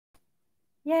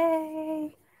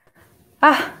Yay.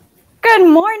 Ah, good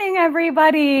morning,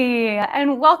 everybody,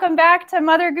 and welcome back to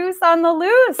Mother Goose on the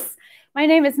Loose. My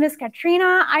name is Miss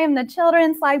Katrina. I am the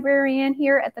children's librarian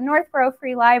here at the Northborough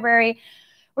Free Library.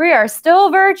 We are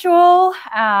still virtual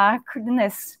in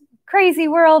this crazy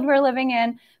world we're living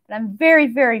in, but I'm very,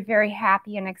 very, very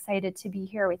happy and excited to be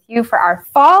here with you for our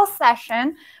fall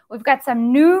session. We've got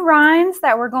some new rhymes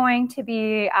that we're going to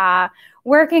be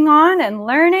working on and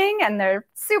learning, and they're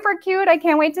super cute. I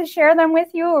can't wait to share them with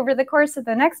you over the course of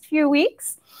the next few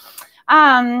weeks.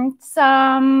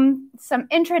 Some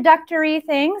introductory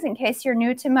things in case you're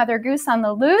new to Mother Goose on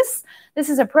the Loose. This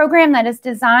is a program that is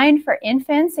designed for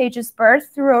infants ages birth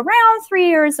through around 3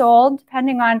 years old,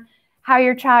 depending on how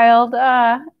your child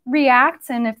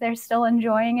reacts, and if they're still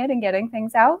enjoying it and getting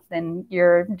things out, then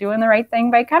you're doing the right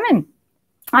thing by coming.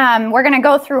 We're going to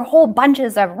go through whole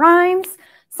bunches of rhymes,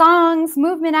 songs,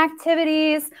 movement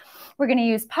activities. We're going to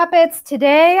use puppets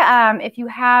today. If you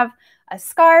have a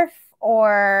scarf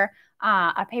or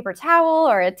a paper towel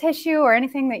or a tissue or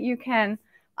anything that you can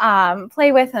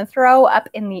play with and throw up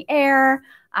in the air,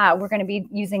 we're going to be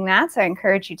using that, so I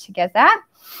encourage you to get that.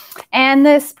 And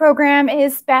this program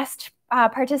is best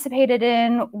participated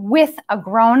in with a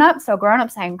grown-up. So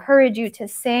grown-ups, I encourage you to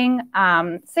sing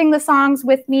the songs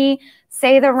with me,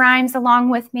 say the rhymes along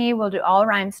with me. We'll do all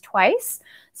rhymes twice.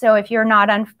 So if you're not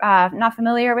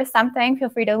familiar with something, feel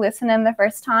free to listen in the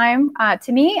first time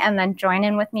to me and then join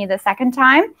in with me the second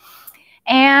time.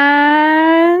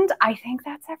 And I think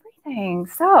that's everything.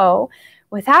 So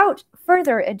without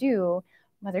further ado,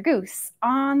 Mother Goose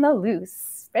on the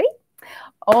Loose. Ready?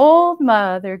 Old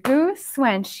Mother Goose,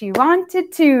 when she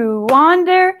wanted to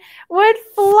wander, would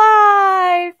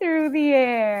fly through the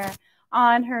air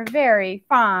on her very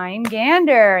fine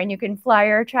gander. And you can fly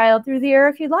your child through the air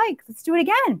if you'd like. Let's do it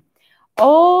again.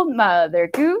 Old Mother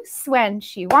Goose, when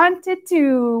she wanted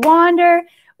to wander,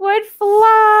 would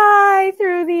fly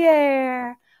through the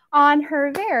air on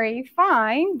her very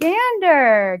fine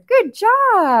gander. Good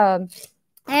job.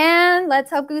 And let's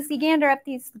help Goosey Gander up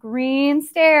these green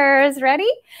stairs. Ready?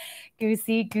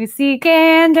 Goosey, goosey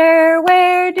gander,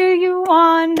 where do you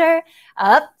wander?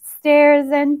 Upstairs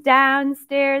and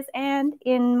downstairs and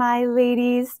in my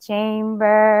lady's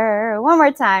chamber. One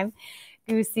more time.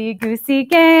 Goosey, goosey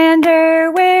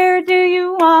gander, where do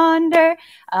you wander?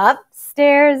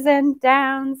 Upstairs and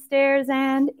downstairs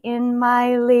and in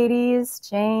my lady's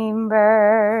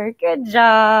chamber. Good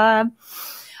job.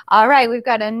 All right, we've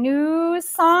got a new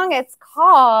song. It's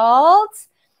called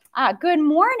Good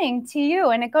Morning to You,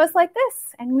 and it goes like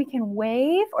this. And we can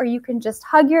wave, or you can just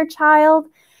hug your child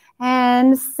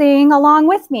and sing along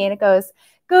with me. And it goes,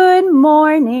 good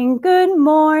morning, good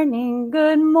morning,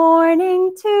 good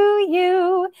morning to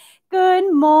you. Good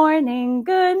morning,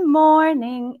 good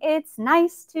morning, it's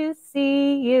nice to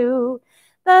see you.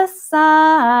 The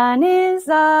sun is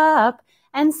up,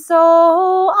 and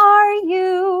so are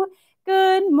you.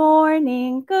 Good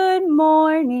morning, good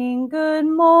morning, good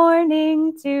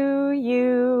morning to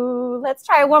you. Let's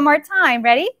try it one more time.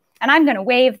 Ready? And I'm going to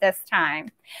wave this time.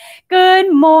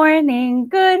 Good morning,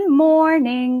 good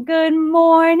morning, good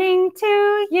morning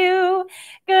to you.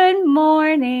 Good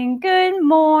morning, good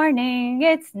morning,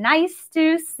 it's nice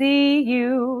to see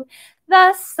you.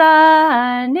 The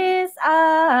sun is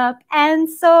up, and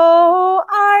so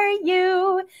are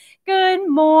you. Good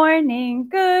morning,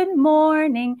 good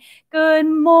morning, good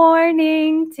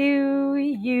morning to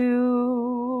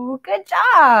you. Good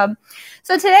job.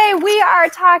 So today we are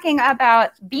talking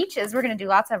about beaches. We're going to do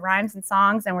lots of rhymes and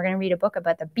songs, and we're going to read a book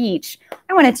about the beach.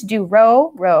 I wanted to do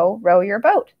row, row, row your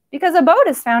boat, because a boat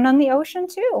is found on the ocean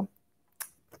too,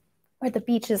 where the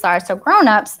beaches are. So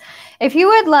grown-ups, if you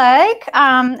would like,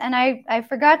 and I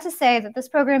forgot to say that this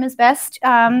program is best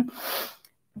done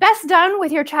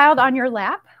with your child on your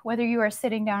lap, whether you are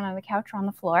sitting down on the couch or on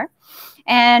the floor.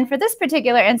 And for this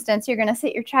particular instance, you're going to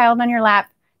sit your child on your lap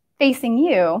facing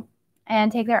you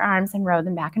and take their arms and row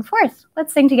them back and forth.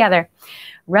 Let's sing together.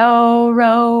 Row,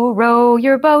 row, row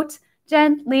your boat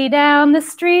gently down the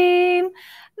stream.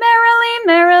 Merrily,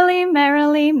 merrily,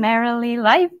 merrily, merrily,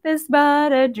 life is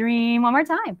but a dream. One more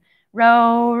time.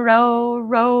 Row, row,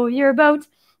 row your boat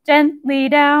gently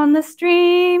down the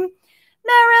stream.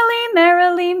 Merrily,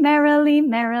 merrily, merrily,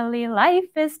 merrily,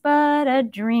 life is but a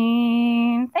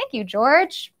dream. Thank you,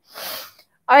 George.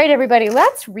 All right, everybody,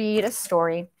 let's read a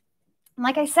story.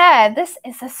 Like I said, this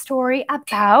is a story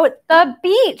about the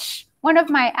beach, one of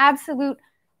my absolute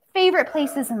favorite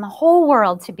places in the whole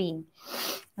world to be.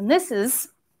 And this is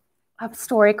a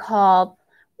story called,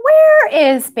 Where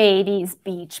is Baby's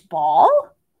Beach Ball?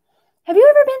 Have you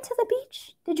ever been to the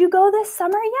beach? Did you go this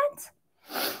summer yet?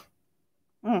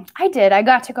 I did. I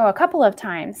got to go a couple of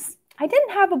times. I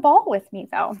didn't have a ball with me,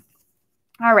 though.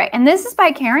 All right, and this is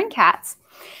by Karen Katz,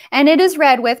 and it is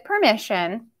read with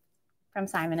permission from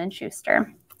Simon &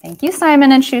 Schuster. Thank you,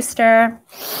 Simon & Schuster.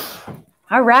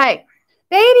 All right,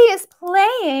 baby is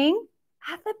playing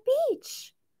at the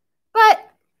beach,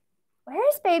 but where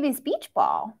is baby's beach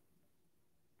ball?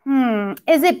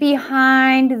 Is it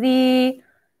behind the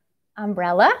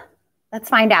umbrella? Let's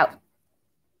find out.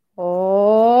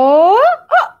 Oh,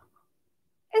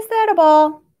 is that a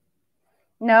ball?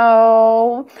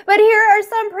 No, but here are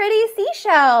some pretty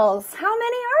seashells. How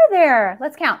many are there?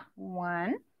 Let's count.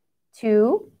 1,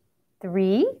 2,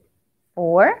 3,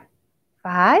 4,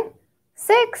 5,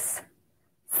 6,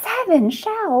 7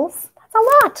 shells. That's a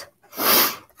lot.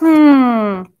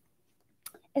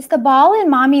 Is the ball in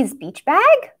Mommy's beach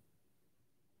bag?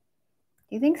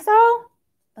 Do you think so?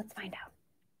 Let's find out.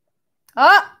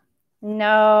 Oh,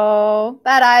 no,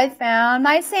 but I found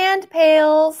my sand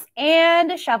pails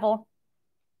and a shovel.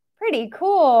 Pretty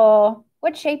cool.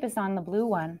 What shape is on the blue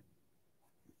one?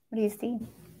 What do you see?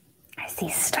 I see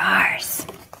stars.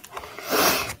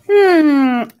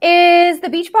 Is the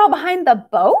beach ball behind the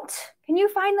boat? Can you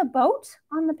find the boat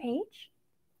on the page?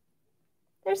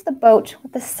 There's the boat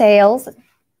with the sails.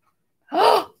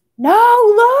 Oh, no,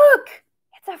 look!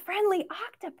 It's a friendly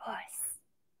octopus.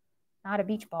 Not a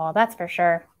beach ball, that's for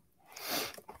sure.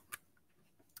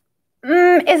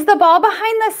 Is the ball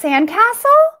behind the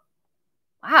sandcastle?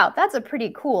 Wow, that's a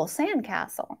pretty cool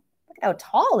sandcastle. Look at how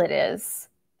tall it is.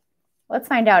 Let's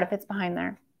find out if it's behind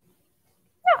there.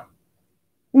 No.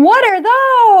 What are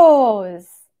those?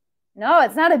 No,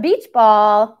 it's not a beach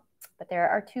ball, but there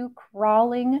are 2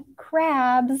 crawling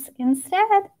crabs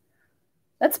instead.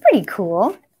 That's pretty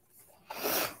cool.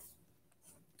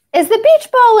 Is the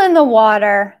beach ball in the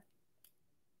water?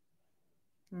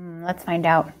 Let's find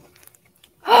out.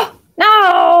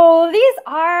 No, these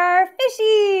are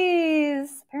fishies.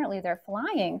 Apparently they're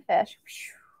flying fish.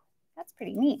 That's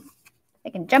pretty neat. They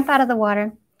can jump out of the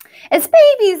water. Is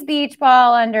baby's beach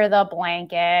ball under the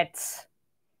blanket?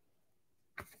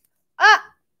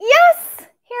 Yes,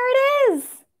 here it is.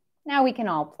 Now we can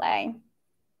all play.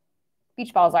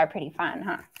 Beach balls are pretty fun,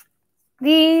 huh?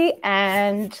 The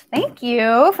end. Thank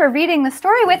you for reading the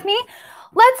story with me.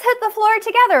 Let's hit the floor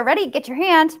together. Ready? Get your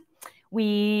hand.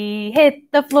 We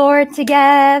hit the floor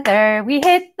together. We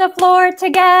hit the floor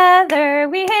together.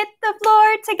 We hit the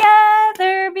floor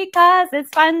together because it's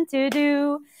fun to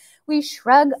do. We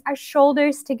shrug our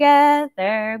shoulders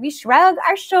together. We shrug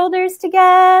our shoulders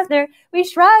together. We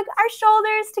shrug our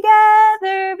shoulders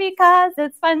together because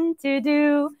it's fun to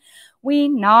do. We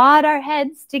nod our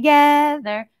heads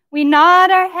together. We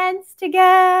nod our heads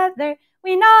together.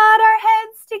 We nod our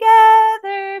heads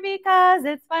together because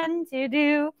it's fun to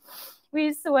do.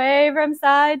 We sway from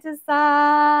side to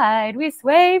side. We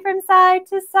sway from side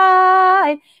to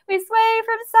side. We sway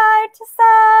from side to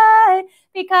side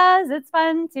because it's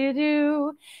fun to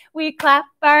do. We clap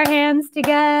our hands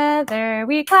together.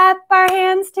 We clap our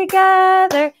hands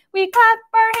together. We clap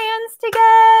our hands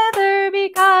together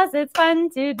because it's fun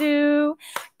to do.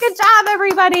 Good job,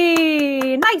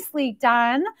 everybody. Nicely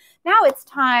done. Now it's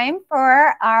time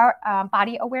for our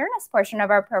body awareness portion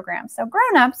of our program. So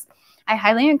grown-ups, I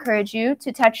highly encourage you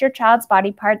to touch your child's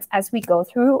body parts as we go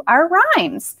through our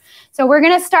rhymes. So we're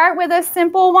going to start with a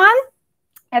simple one.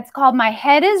 It's called My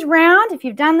Head is Round. If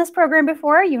you've done this program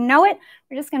before, you know it.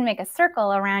 We're just going to make a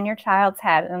circle around your child's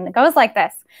head. And it goes like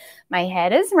this. My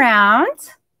head is round.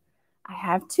 I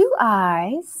have 2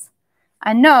 eyes,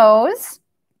 a nose,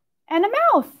 and a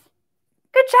mouth.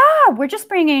 Good job. We're just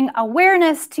bringing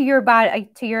awareness to your body,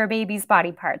 to your baby's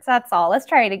body parts. That's all. Let's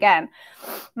try it again.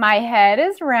 My head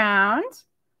is round.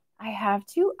 I have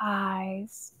 2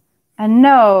 eyes, a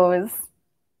nose,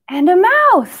 and a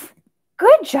mouth.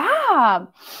 Good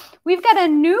job. We've got a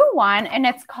new one, and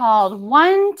it's called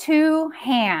 1, 2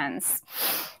 hands.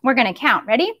 We're going to count.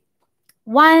 Ready?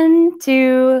 1,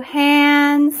 2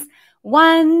 hands.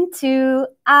 1, 2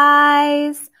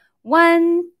 eyes.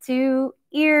 1, 2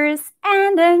 ears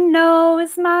and a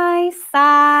nose my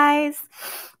size.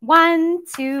 1,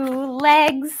 2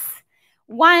 legs.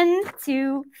 1,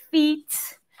 2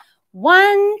 feet.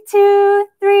 1, 2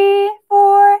 3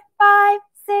 4 5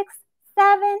 6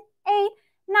 7 8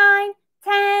 9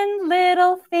 10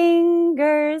 little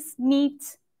fingers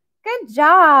meet. Good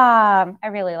job. I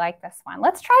really like this one.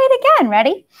 Let's try it again.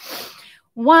 Ready?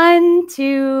 1,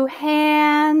 2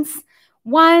 hands.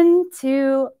 1,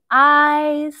 2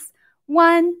 eyes.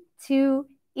 1, 2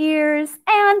 ears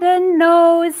and a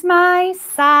nose my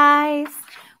size.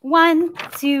 1,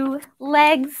 2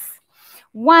 legs.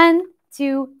 1,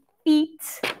 2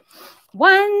 feet.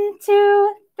 1,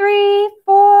 2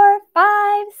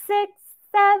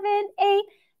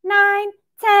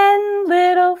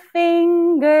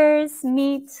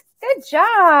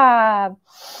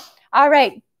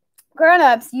 right.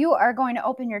 Grown-ups, you are going to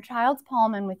open your child's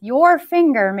palm and with your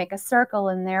finger make a circle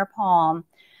in their palm.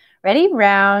 Ready?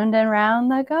 Round and round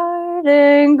the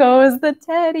garden goes the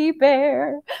teddy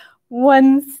bear.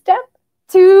 1 step,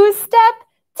 2 step,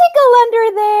 tickle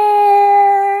under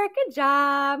there. Good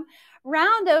job.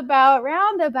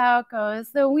 Roundabout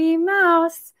goes the wee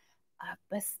mouse. Up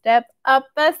a step, all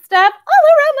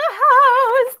around the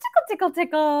house. Tickle, tickle,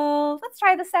 tickle. Let's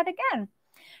try the set again.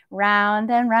 Round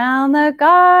and round the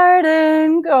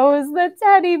garden goes the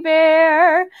teddy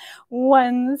bear.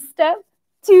 1 step,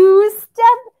 2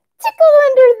 step, tickle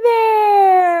under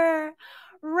there.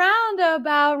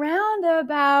 Roundabout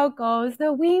goes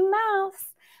the wee mouse.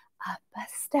 Up a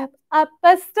step, all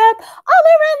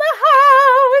around the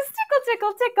house. Tickle,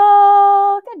 tickle,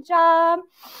 tickle. Good job.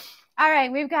 All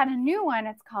right, we've got a new one.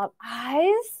 It's called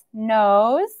eyes,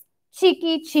 nose,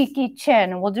 cheeky, cheeky,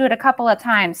 chin. We'll do it a couple of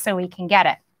times so we can get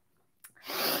it.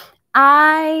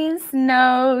 Eyes,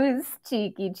 nose,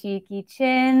 cheeky, cheeky,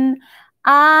 chin.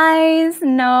 Eyes,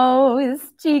 nose,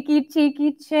 cheeky,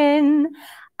 cheeky, chin.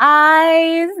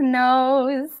 Eyes,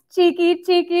 nose, cheeky,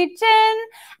 cheeky, chin.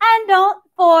 And don't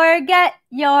forget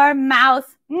your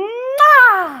mouth.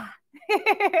 Mwah!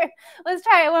 Let's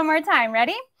try it one more time.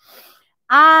 Ready?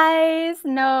 Eyes,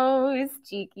 nose,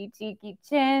 cheeky, cheeky,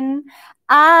 chin.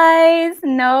 Eyes,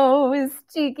 nose,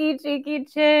 cheeky, cheeky,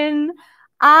 chin.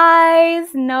 Eyes,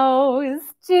 nose,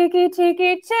 cheeky,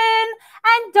 cheeky, chin.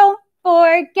 And don't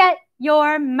forget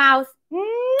your mouth.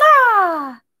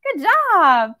 Mwah! Good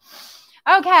job.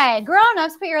 Okay,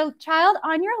 grown-ups, put your child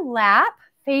on your lap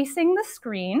facing the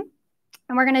screen.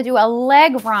 And we're going to do a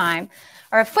leg rhyme,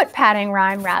 or a foot patting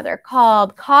rhyme rather,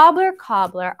 called Cobbler,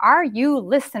 Cobbler, Are You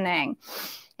Listening?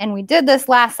 And we did this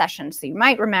last session, so you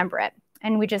might remember it.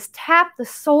 And we just tap the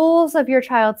soles of your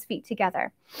child's feet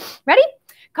together. Ready?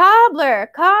 Cobbler,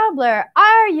 cobbler,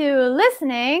 are you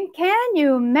listening? Can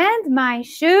you mend my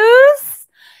shoes?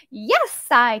 Yes,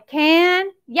 I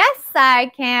can. Yes,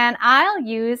 I can. I'll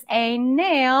use a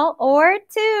nail or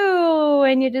two.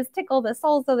 And you just tickle the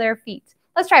soles of their feet.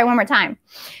 Let's try it one more time.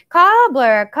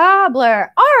 Cobbler,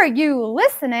 cobbler, are you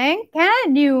listening?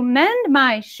 Can you mend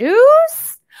my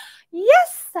shoes?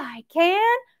 Yes, I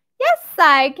can. Yes,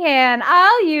 I can.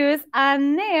 I'll use a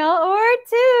nail or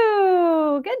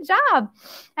two. Good job.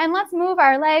 And let's move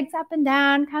our legs up and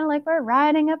down, kind of like we're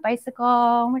riding a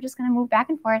bicycle. We're just going to move back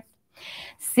and forth.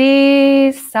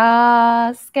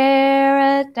 Seesaw,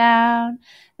 scare it down.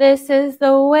 This is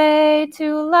the way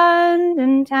to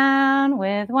London town,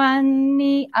 with one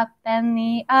knee up and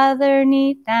the other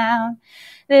knee down.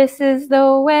 This is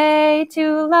the way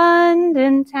to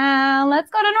London town.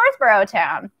 Let's go to Northborough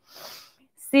town.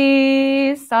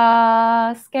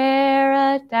 Seesaw,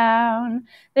 scare it down.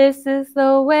 This is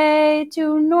the way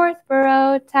to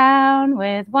Northborough town,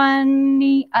 with one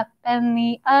knee up and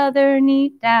the other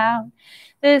knee down.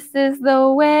 This is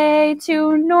the way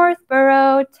to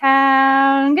Northborough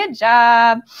town. Good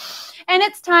job. And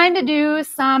it's time to do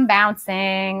some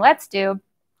bouncing. Let's do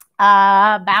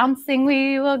bouncing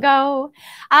we will go.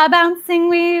 Bouncing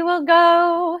we will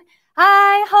go.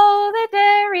 Hi-ho the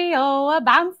dairy-o,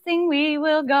 a-bouncing we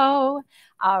will go,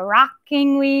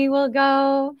 a-rocking we will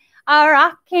go,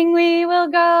 a-rocking we will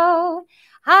go.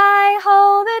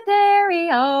 Hi-ho the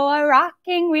dairy-o,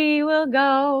 a-rocking we will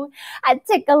go,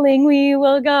 a-tickling we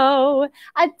will go,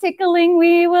 a-tickling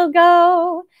we will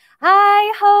go.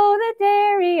 Hi-ho the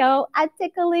dairy-o,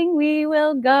 a-tickling we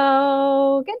will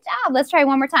go. Good job. Let's try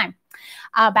one more time.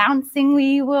 A-bouncing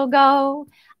we will go,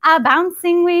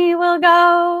 a-bouncing we will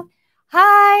go.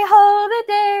 Hi-ho the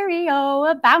dairy-o,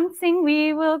 a-bouncing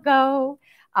we will go,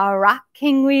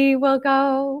 a-rocking we will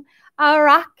go,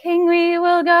 a-rocking we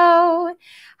will go.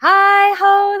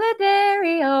 Hi-ho the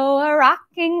dairy-o,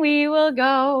 a-rocking we will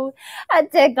go,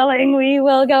 a-tickling we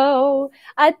will go,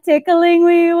 a-tickling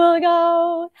we will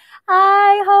go.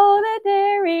 Hi-ho the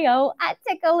dairy-o,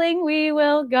 a-tickling we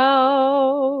will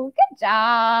go. Good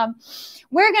job.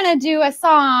 We're going to do a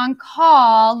song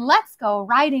called Let's Go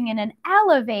Riding in an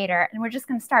Elevator. And we're just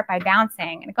going to start by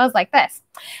bouncing. And it goes like this.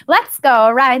 Let's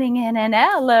go riding in an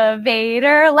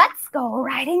elevator. Let's go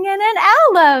riding in an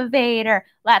elevator.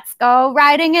 Let's go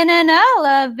riding in an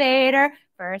elevator.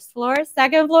 First floor,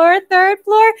 second floor, third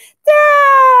floor,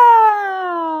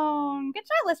 down. Good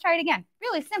job. Let's try it again.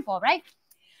 Really simple, right?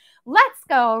 Let's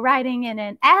go riding in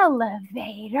an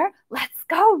elevator. Let's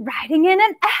go riding in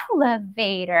an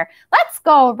elevator. Let's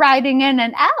go riding in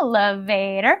an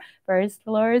elevator. First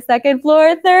floor, second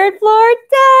floor, third floor,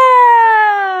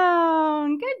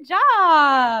 down. Good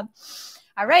job.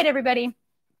 All right, everybody.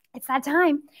 It's that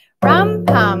time. Rum,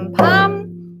 pum,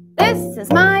 pum. This is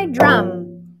my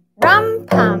drum. Rum,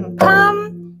 pum,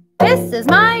 pum. This is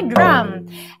my drum.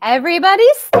 Everybody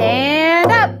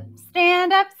stand up,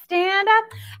 stand up, stand up.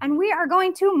 And we are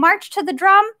going to march to the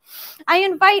drum. I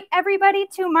invite everybody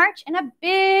to march in a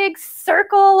big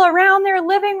circle around their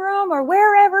living room or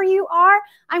wherever you are.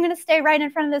 I'm going to stay right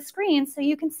in front of the screen so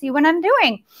you can see what I'm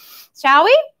doing. Shall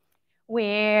we?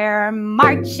 We're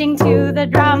marching to the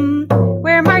drum.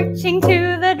 We're marching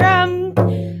to the drum.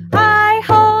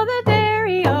 Hi-ho the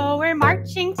dairy-o. We're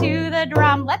marching to the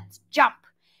drum. Let's jump.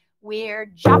 We're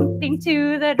jumping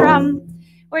to the drum.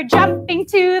 We're jumping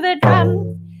to the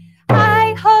drum.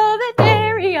 Hi-ho the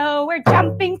dairy-o. We're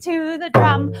jumping to the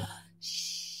drum.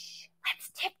 Shh,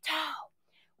 let's tiptoe.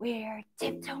 We're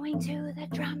tiptoeing to the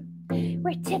drum.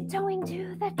 We're tiptoeing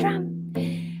to the drum.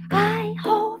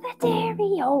 Hi-ho the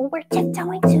dairy-o. We're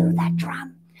tiptoeing to the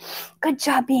drum. Good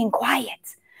job being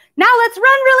quiet. Now let's run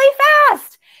really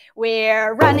fast.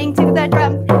 We're running to the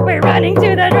drum. We're running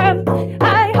to the drum.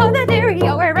 Hi-ho the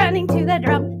dairy-o. We're running to the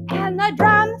drum. And the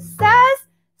drum says,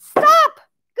 stop.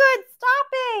 Good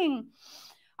stopping.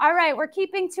 All right, we're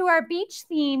keeping to our beach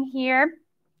theme here.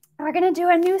 We're going to do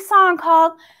a new song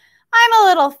called I'm a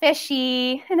Little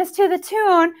Fishy. And it's to the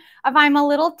tune of I'm a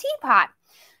Little Teapot.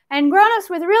 And grown-ups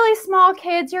with really small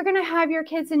kids, you're going to have your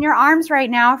kids in your arms right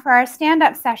now for our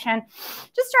stand-up session.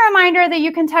 Just a reminder that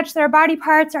you can touch their body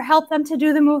parts or help them to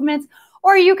do the movements,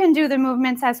 or you can do the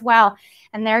movements as well.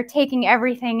 And they're taking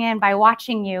everything in by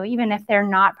watching you, even if they're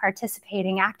not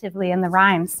participating actively in the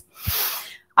rhymes.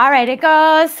 All right, it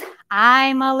goes,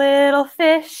 I'm a little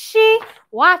fishy,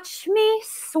 watch me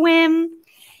swim.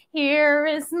 Here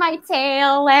is my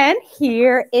tail and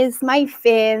here is my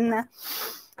fin.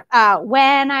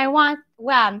 When I want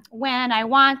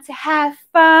to have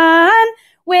fun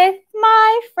with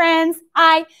my friends,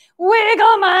 I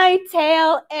wiggle my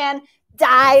tail and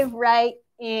dive right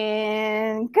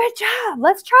in. Good job.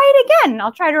 Let's try it again.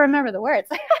 I'll try to remember the words.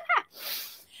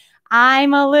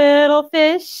 I'm a little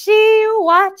fishy,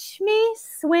 watch me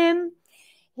swim.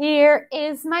 Here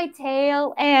is my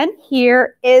tail and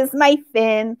here is my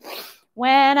fin.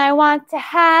 When I want to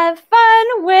have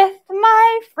fun with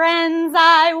my friends,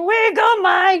 I wiggle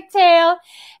my tail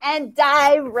and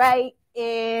dive right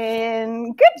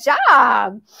in. Good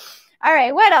job. All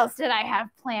right, what else did I have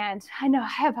planned? I know I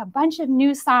have a bunch of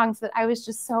new songs that I was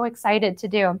just so excited to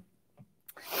do.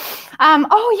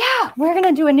 Oh yeah, we're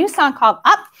gonna do a new song called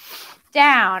Up,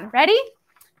 Down. Ready?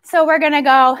 So we're gonna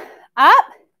go up,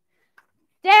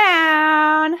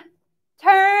 down,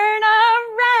 turn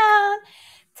around.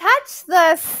 Touch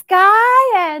the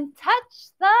sky and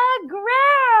touch the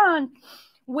ground.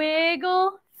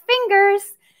 Wiggle fingers,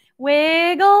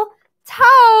 wiggle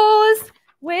toes,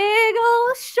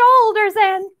 wiggle shoulders,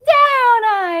 and down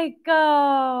I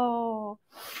go.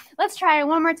 Let's try it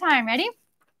one more time. Ready?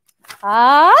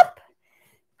 Up,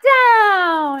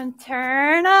 down,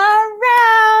 turn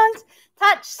around.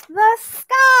 Touch the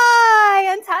sky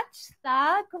and touch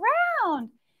the ground.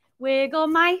 Wiggle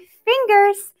my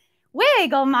fingers,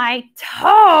 wiggle my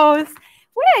toes,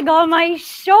 wiggle my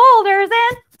shoulders,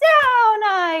 and down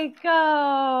I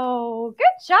go.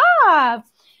 Good job.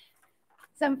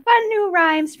 Some fun new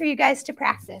rhymes for you guys to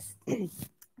practice.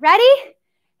 Ready?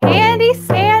 Handy,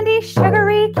 sandy,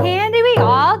 sugary candy, we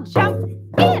all jump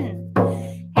in.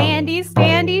 Handy,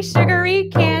 sandy, sugary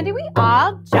candy, we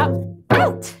all jump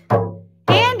out.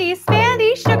 Handy,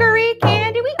 sandy, sugary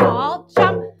candy, we all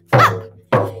jump up.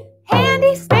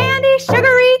 Handy, sandy,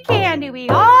 sugary candy, we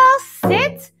all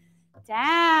sit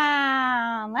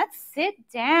down. Let's sit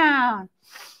down.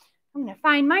 I'm going to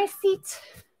find my seat.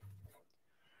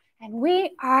 And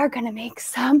we are going to make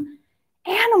some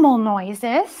animal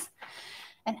noises.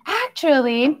 And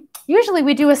actually, usually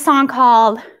we do a song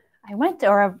called,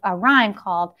 a rhyme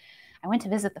called, I went to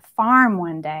visit the farm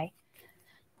one day.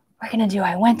 We're going to do,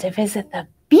 I went to visit the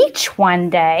beach one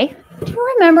day. Do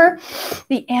you remember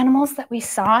the animals that we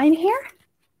saw in here?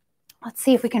 Let's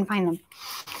see if we can find them.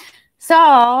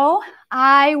 So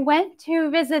I went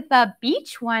to visit the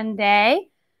beach one day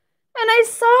and I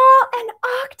saw an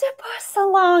octopus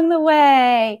along the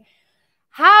way.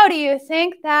 How do you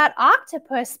think that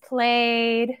octopus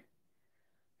played?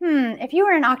 If you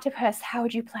were an octopus, how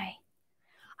would you play?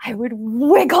 I would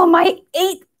wiggle my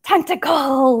 8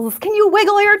 tentacles. Can you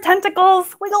wiggle your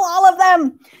tentacles? Wiggle all of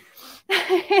them.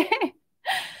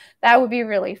 That would be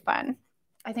really fun.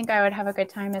 I think I would have a good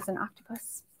time as an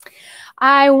octopus.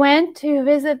 I went to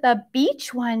visit the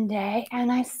beach one day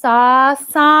and I saw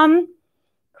some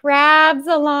crabs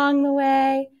along the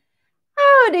way.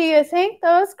 How do you think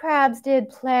those crabs did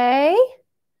play?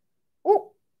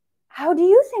 Oh, how do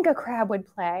you think a crab would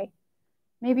play?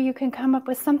 Maybe you can come up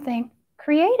with something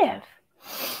creative.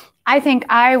 I think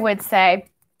I would say,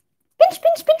 pinch,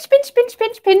 pinch, pinch, pinch, pinch,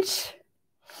 pinch, pinch.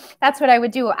 That's what I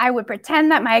would do. I would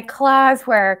pretend that my claws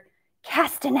were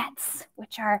castanets,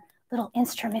 which are little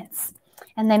instruments.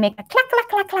 And they make a clack, clack,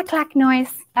 clack, clack, clack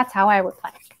noise. That's how I would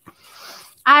play.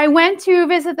 I went to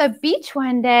visit the beach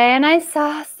one day and I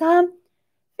saw some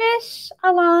fish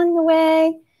along the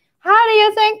way. How do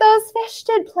you think those fish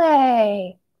did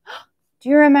play? Do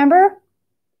you remember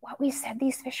what we said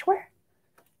these fish were?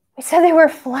 We said they were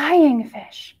flying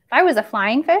fish. If I was a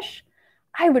flying fish,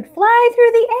 I would fly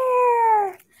through the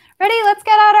air. Ready? Let's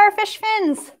get out our fish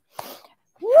fins.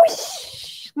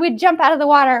 Whoosh! We'd jump out of the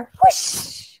water. Whoosh!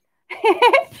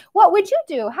 What would you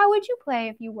do? How would you play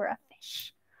if you were a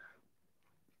fish?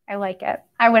 I like it.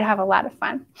 I would have a lot of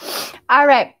fun. All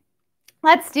right.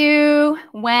 Let's do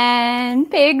when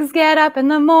pigs get up in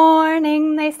the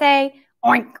morning, they say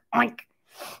oink, oink.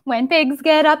 When pigs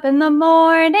get up in the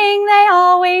morning, they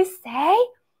always say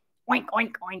oink,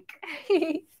 oink, oink.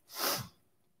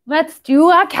 Let's do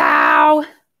a cow.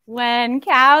 When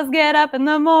cows get up in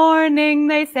the morning,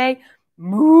 they say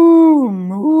moo,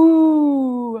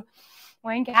 moo.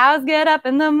 When cows get up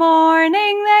in the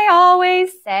morning, they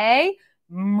always say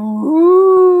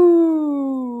moo.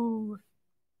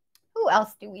 Who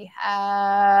else do we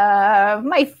have?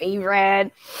 My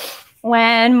favorite.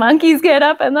 When monkeys get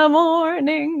up in the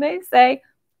morning, they say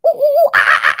ooh, ooh, ah,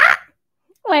 ah, ah.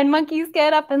 When monkeys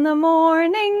get up in the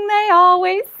morning, they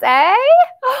always say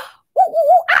ooh,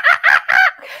 ooh, ah, ah, ah,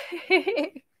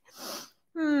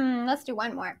 ah. Let's do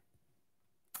one more.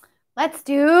 Let's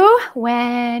do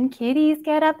when kitties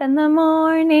get up in the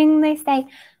morning, they say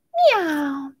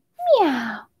meow,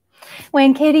 meow.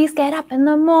 When kitties get up in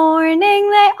the morning,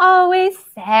 they always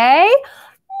say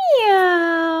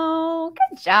meow.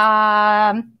 Good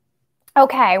job.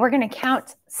 Okay, we're going to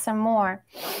count some more.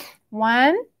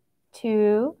 1,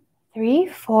 2, 3,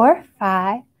 4,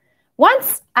 5.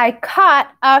 Once I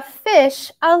caught a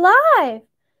fish alive.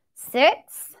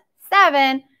 6,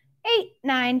 7, 8,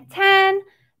 9, 10.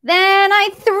 Then I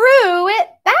threw it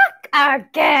back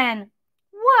again.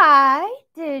 Why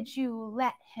did you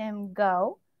let him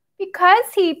go? Because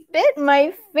he bit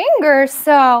my finger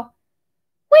so.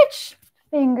 Which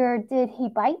finger did he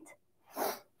bite?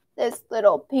 This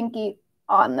little pinky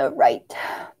on the right.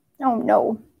 Oh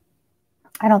no.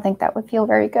 I don't think that would feel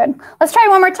very good. Let's try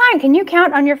one more time. Can you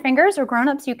count on your fingers, or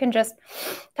grown-ups, you can just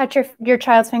touch your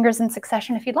child's fingers in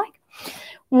succession if you'd like.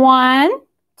 1,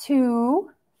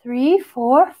 2, 3,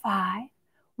 4, 5.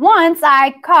 Once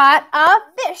I caught a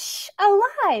fish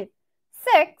alive.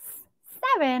 6,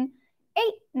 7,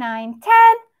 8, 9, 10.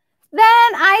 Then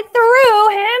I threw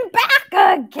him back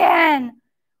again.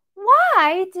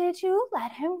 Why did you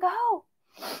let him go?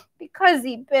 Because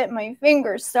he bit my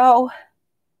finger so.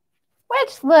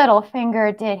 Which little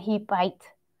finger did he bite?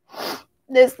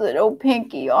 This little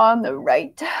pinky on the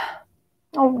right.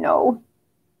 Oh no,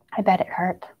 I bet it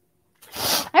hurt.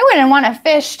 I wouldn't want a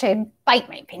fish to bite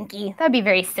my pinky. That'd be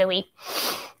very silly.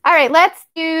 All right,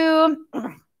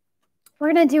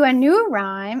 we're gonna do a new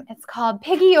rhyme. It's called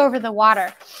Piggy Over the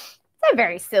Water. It's a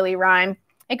very silly rhyme.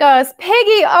 It goes,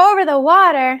 piggy over the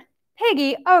water,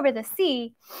 piggy over the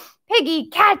sea. Piggy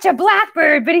catch a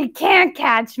blackbird, but he can't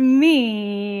catch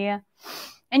me.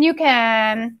 And you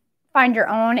can find your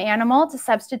own animal to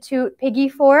substitute piggy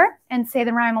for and say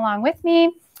the rhyme along with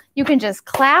me. You can just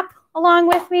clap along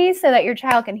with me so that your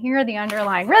child can hear the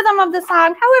underlying rhythm of the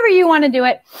song, however you want to do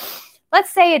it. Let's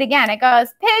say it again. It goes,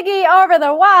 piggy over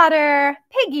the water,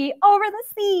 piggy over the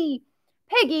sea.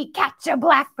 Piggy catch a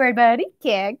blackbird, but he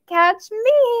can't catch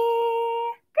me.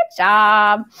 Good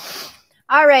job.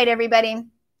 All right, everybody.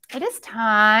 It is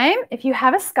time. If you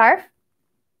have a scarf,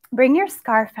 bring your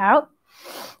scarf out,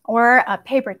 or a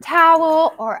paper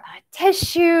towel, or a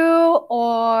tissue,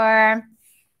 or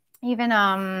even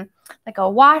like a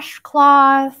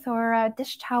washcloth or a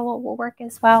dish towel will work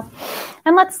as well.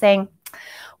 And let's sing.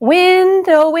 Wind,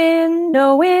 oh wind,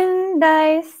 oh wind,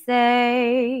 I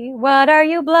say, what are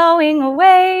you blowing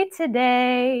away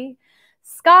today?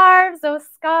 Scarves, oh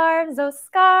scarves,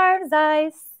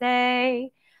 I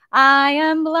say, I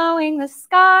am blowing the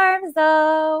scarves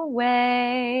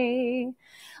away.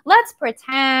 Let's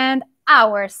pretend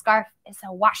our scarf is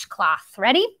a washcloth.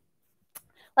 Ready?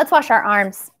 Let's wash our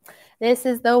arms. This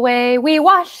is the way we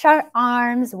wash our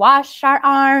arms, wash our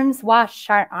arms, wash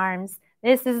our arms.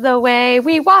 This is the way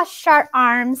we wash our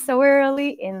arms so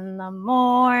early in the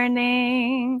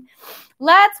morning.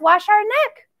 Let's wash our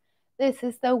neck. This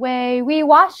is the way we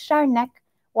wash our neck,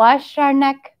 wash our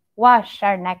neck, wash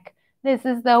our neck. This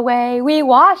is the way we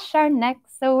wash our neck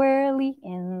so early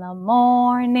in the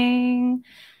morning.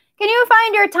 Can you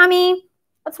find your tummy?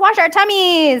 Let's wash our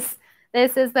tummies.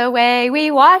 This is the way we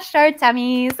wash our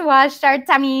tummies, wash our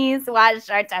tummies, wash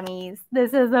our tummies.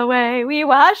 This is the way we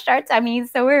wash our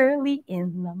tummies so early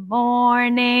in the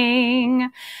morning.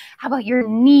 How about your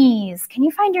knees? Can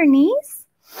you find your knees?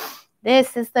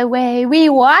 This is the way we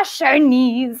wash our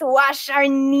knees, wash our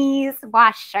knees,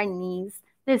 wash our knees.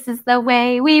 This is the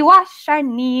way we wash our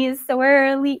knees so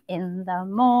early in the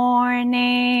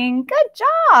morning. Good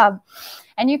job.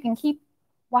 And you can keep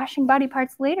washing body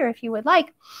parts later if you would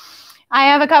like. I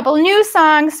have a couple new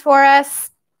songs for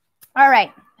us. All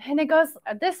right. And it goes,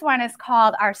 this one is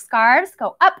called Our Scarves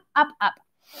Go Up, Up, Up.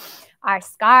 Our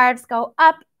scarves go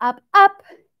up, up, up.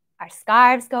 Our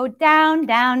scarves go down,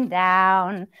 down,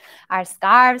 down. Our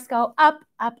scarves go up,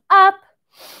 up, up.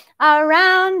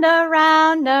 Around,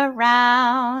 around,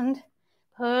 around.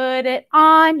 Put it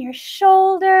on your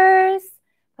shoulders.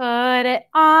 Put it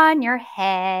on your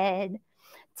head.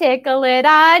 Tickle it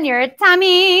on your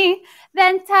tummy.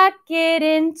 Then tuck it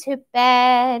into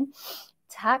bed.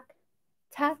 Tuck,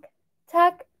 tuck,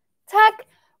 tuck, tuck.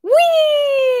 Whee!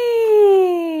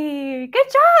 Good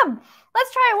job.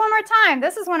 Let's try it one more time.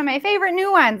 This is one of my favorite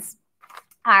new ones.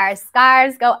 Our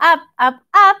scarves go up, up,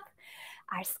 up.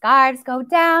 Our scarves go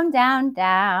down, down,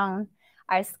 down.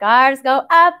 Our scarves go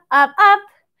up, up, up.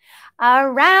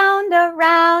 Around,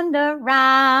 around,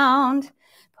 around.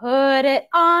 Put it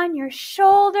on your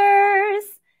shoulders.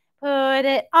 Put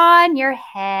it on your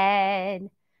head.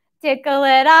 Tickle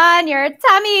it on your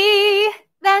tummy.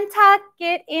 Then tuck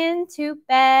it into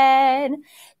bed.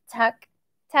 Tuck,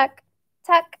 tuck,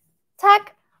 tuck,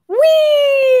 tuck. Whee!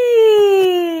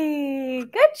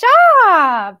 Good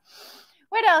job.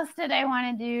 What else did I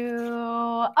want to do?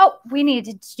 Oh, we need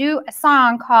to do a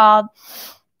song called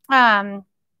My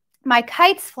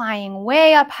Kite's Flying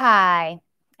Way Up High.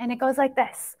 And it goes like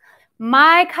this.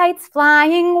 My kite's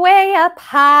flying way up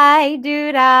high,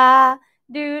 doo-da,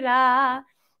 doo-da.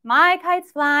 My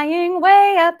kite's flying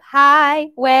way up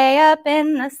high, way up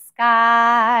in the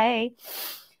sky.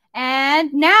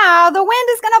 And now the wind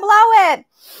is going to blow it.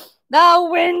 The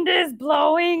wind is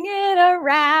blowing it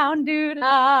around,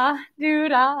 doo-da,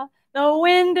 doo-da. The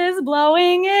wind is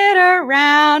blowing it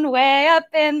around, way up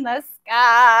in the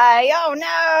sky. Oh,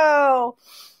 no.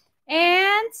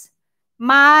 And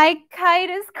my kite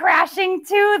is crashing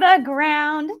to the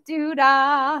ground,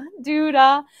 doo-da,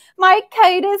 doo-da. My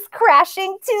kite is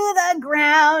crashing to the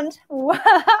ground.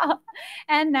 Wow.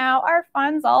 And now our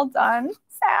fun's all done.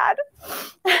 Sad.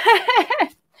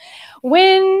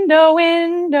 Wind, oh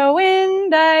wind, oh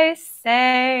wind, I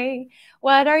say,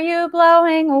 what are you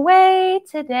blowing away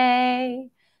today?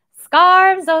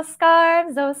 Scarves, oh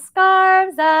scarves,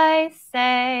 I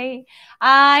say,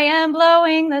 I am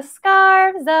blowing the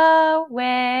scarves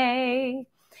away.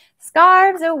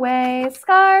 Scarves away,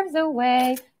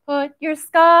 put your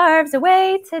scarves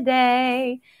away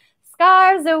today.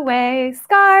 Scarves away,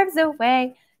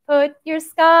 put your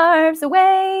scarves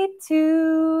away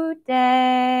today.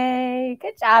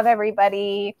 Good job,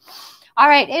 everybody. All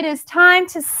right, it is time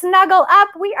to snuggle up.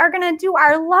 We are going to do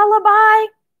our lullaby.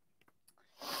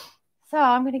 So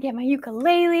I'm going to get my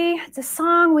ukulele. It's a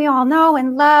song we all know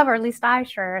and love, or at least I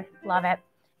sure love it.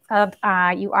 It's called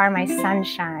You Are My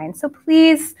Sunshine. So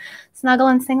please snuggle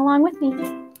and sing along with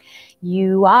me.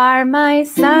 You are my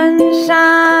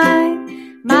sunshine,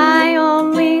 my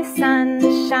only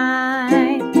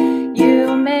sunshine.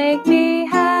 You make me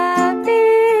happy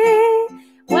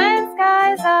when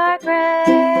skies are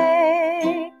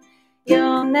gray.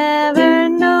 You'll never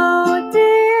know,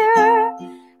 dear,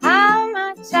 how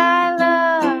much I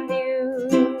love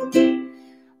you.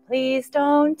 Please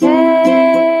don't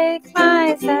take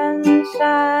my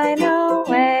sunshine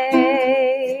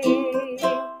away.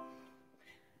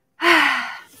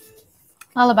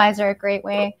 Lullabies are a great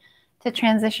way to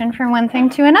transition from one thing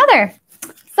to another.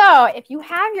 So if you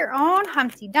have your own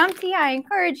Humpty Dumpty, I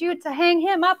encourage you to hang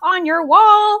him up on your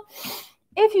wall.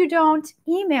 If you don't,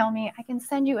 email me. I can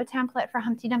send you a template for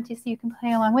Humpty Dumpty so you can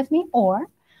play along with me, or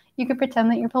you could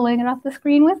pretend that you're pulling it off the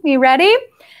screen with me. Ready?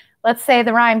 Let's say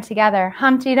the rhyme together.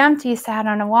 Humpty Dumpty sat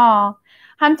on a wall.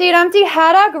 Humpty Dumpty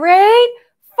had a great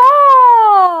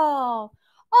fall.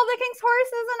 All the king's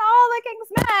horses and all the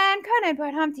king's men couldn't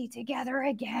put Humpty together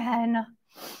again.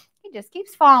 He just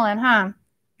keeps falling, huh?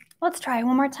 Let's try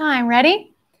one more time.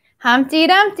 Ready? Humpty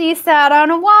Dumpty sat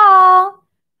on a wall.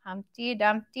 Humpty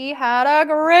Dumpty had a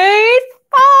great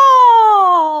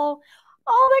fall.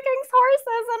 All the king's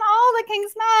horses and all the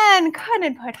king's men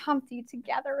couldn't put Humpty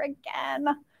together again.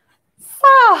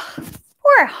 So,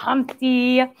 poor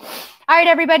Humpty. All right,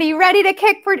 everybody, ready to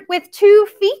kick with 2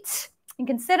 feet? You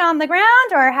can sit on the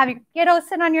ground or have your kiddo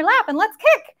sit on your lap, and let's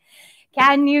kick.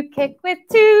 Can you kick with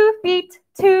 2 feet,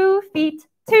 2 feet,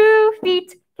 2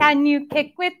 feet? Can you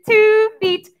kick with 2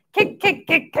 feet? Kick, kick,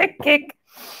 kick, kick, kick.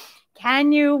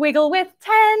 Can you wiggle with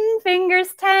 10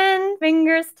 fingers, 10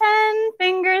 fingers, 10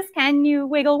 fingers? Can you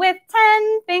wiggle with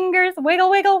 10 fingers? Wiggle,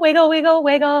 wiggle, wiggle, wiggle,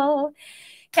 wiggle.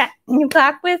 Can you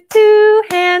clap with 2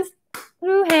 hands,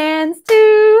 2 hands,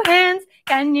 2 hands?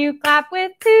 Can you clap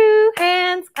with 2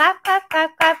 hands? Clap, clap,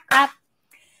 clap, clap, clap.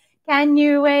 Can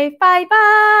you wave bye,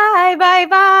 bye, bye,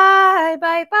 bye,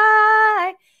 bye,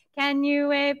 bye? Can you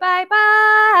wave bye,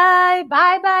 bye,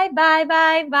 bye, bye, bye,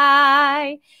 bye,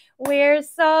 bye? We're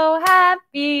so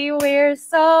happy, we're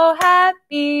so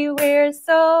happy, we're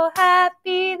so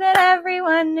happy that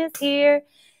everyone is here.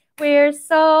 We're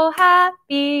so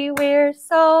happy, we're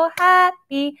so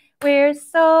happy, we're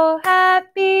so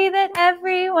happy that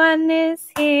everyone is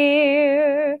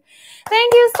here.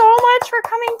 Thank you so much for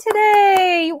coming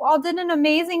today. You all did an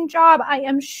amazing job. I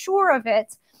am sure of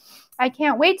it. I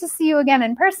can't wait to see you again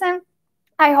in person.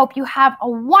 I hope you have a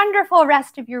wonderful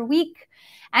rest of your week.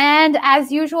 And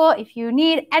as usual, if you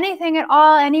need anything at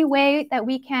all, any way that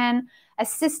we can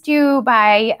assist you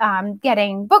by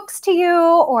getting books to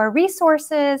you or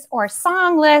resources or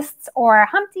song lists or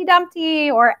Humpty Dumpty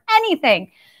or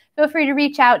anything, feel free to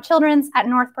reach out,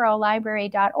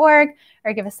 childrens@northboroughlibrary.org,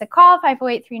 or give us a call,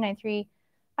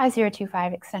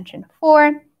 508-393-5025, extension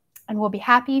 4, and we'll be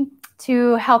happy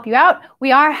to help you out.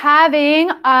 We are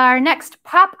having our next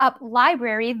pop-up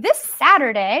library this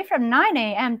Saturday from 9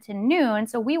 a.m. to noon,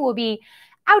 so we will be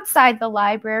outside the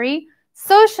library,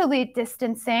 socially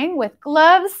distancing with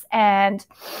gloves and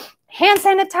hand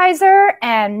sanitizer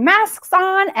and masks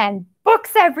on and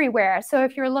books everywhere. So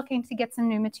if you're looking to get some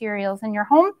new materials in your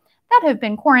home that have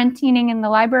been quarantining in the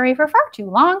library for far too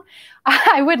long,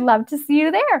 I would love to see you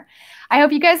there. I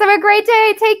hope you guys have a great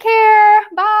day. Take care.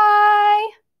 Bye.